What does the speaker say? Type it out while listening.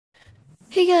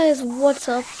Hey guys, what's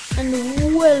up? And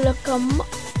welcome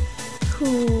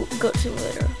to Goat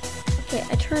Simulator. Okay,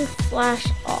 I turned Flash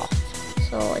off,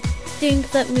 so I think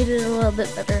that made it a little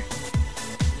bit better.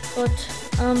 But,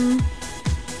 I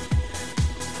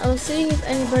was seeing if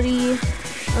anybody,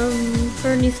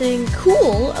 heard anything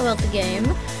cool about the game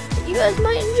that you guys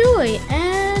might enjoy,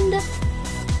 and,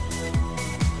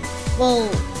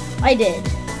 well, I did.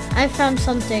 I found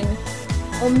something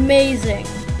amazing.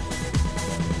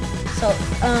 So,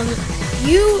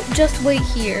 you just wait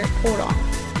here. Hold on.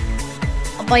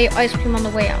 I'll buy you ice cream on the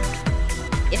way out.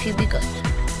 If you be good.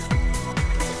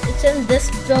 It's in this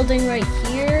building right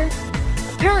here.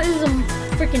 Apparently there's a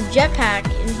freaking jetpack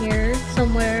in here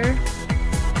somewhere.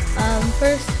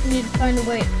 First we need to find a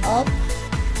way up.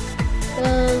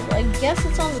 Cause I guess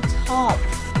it's on the top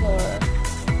floor.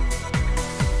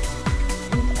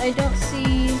 And I don't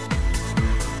see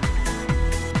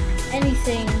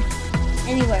anything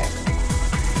anywhere.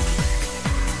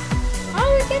 How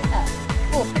do I get that?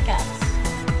 Oh, pickaxe.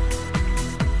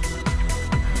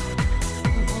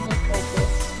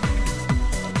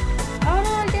 How do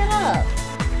I get up?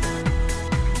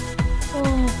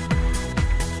 Oh.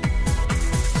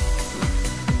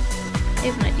 I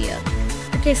have an idea.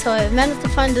 Okay, so I managed to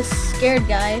find this scared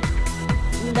guy.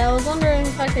 And I was wondering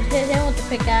if I could hit him with the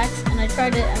pickaxe, and I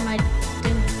tried it and my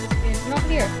thing disappeared. Not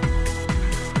here.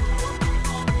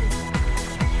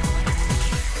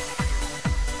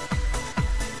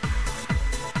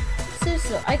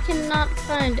 Seriously, I cannot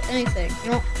find anything.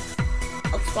 You know,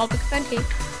 I'll pick a pancake.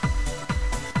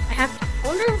 I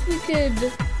wonder if we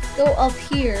could go up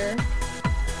here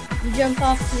and jump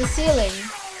off to the ceiling.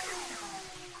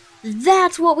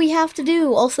 That's what we have to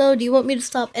do. Also, do you want me to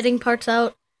stop editing parts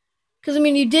out? Because, I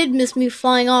mean, you did miss me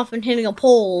flying off and hitting a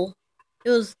pole.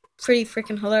 It was pretty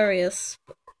freaking hilarious.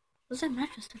 What was that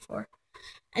mattress there for?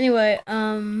 Anyway,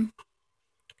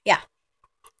 yeah.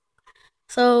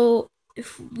 So,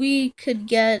 if we could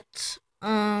get,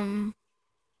 ooh.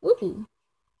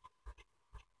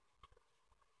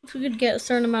 If we could get a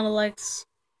certain amount of likes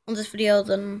on this video,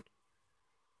 then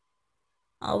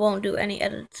I won't do any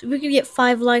edits. If we could get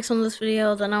 5 likes on this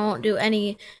video, then I won't do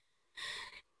any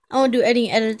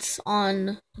edits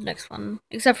on the next one,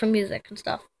 except for music and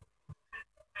stuff.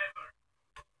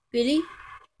 Really?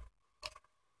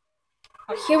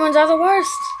 Oh, humans are the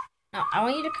worst. Now, I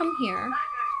want you to come here,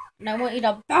 and I want you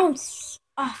to bounce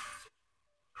off.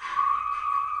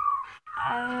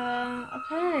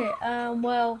 Okay,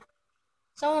 well,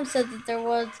 someone said that there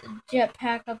was a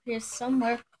jetpack up here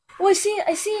somewhere. Oh, I see it!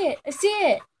 I see it! I see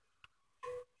it!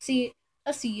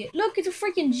 I see it. Look, it's a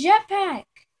freaking jetpack!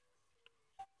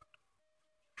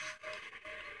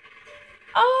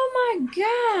 Oh my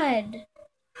god!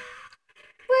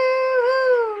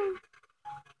 Woo-hoo!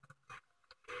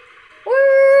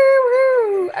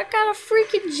 Woo-hoo! I got a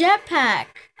freaking jetpack!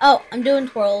 Oh, I'm doing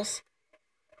twirls.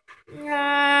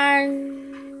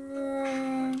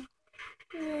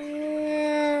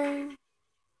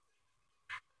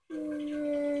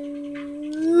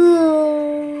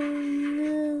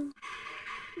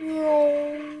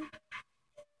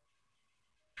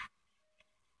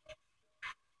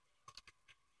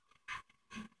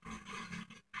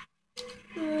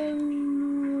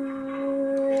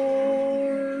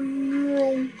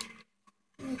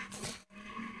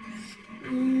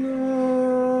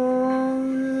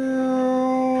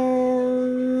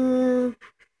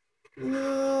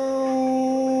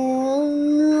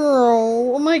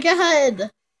 Oh my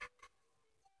god!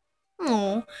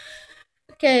 Oh.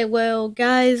 Okay, well,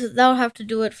 guys, that'll have to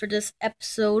do it for this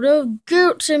episode of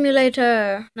Goat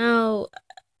Simulator. Now,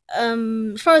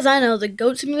 as far as I know, the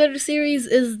Goat Simulator series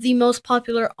is the most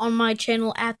popular on my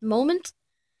channel at the moment.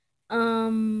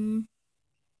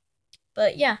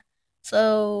 But yeah,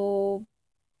 so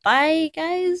bye,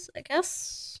 guys. I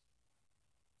guess.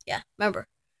 Yeah, remember,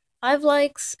 5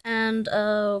 likes, and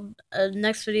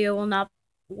next video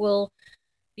will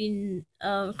be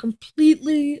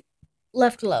completely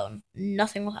left alone.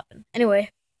 Nothing will happen.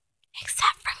 Anyway,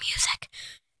 except for music.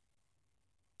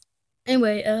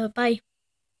 Anyway, bye.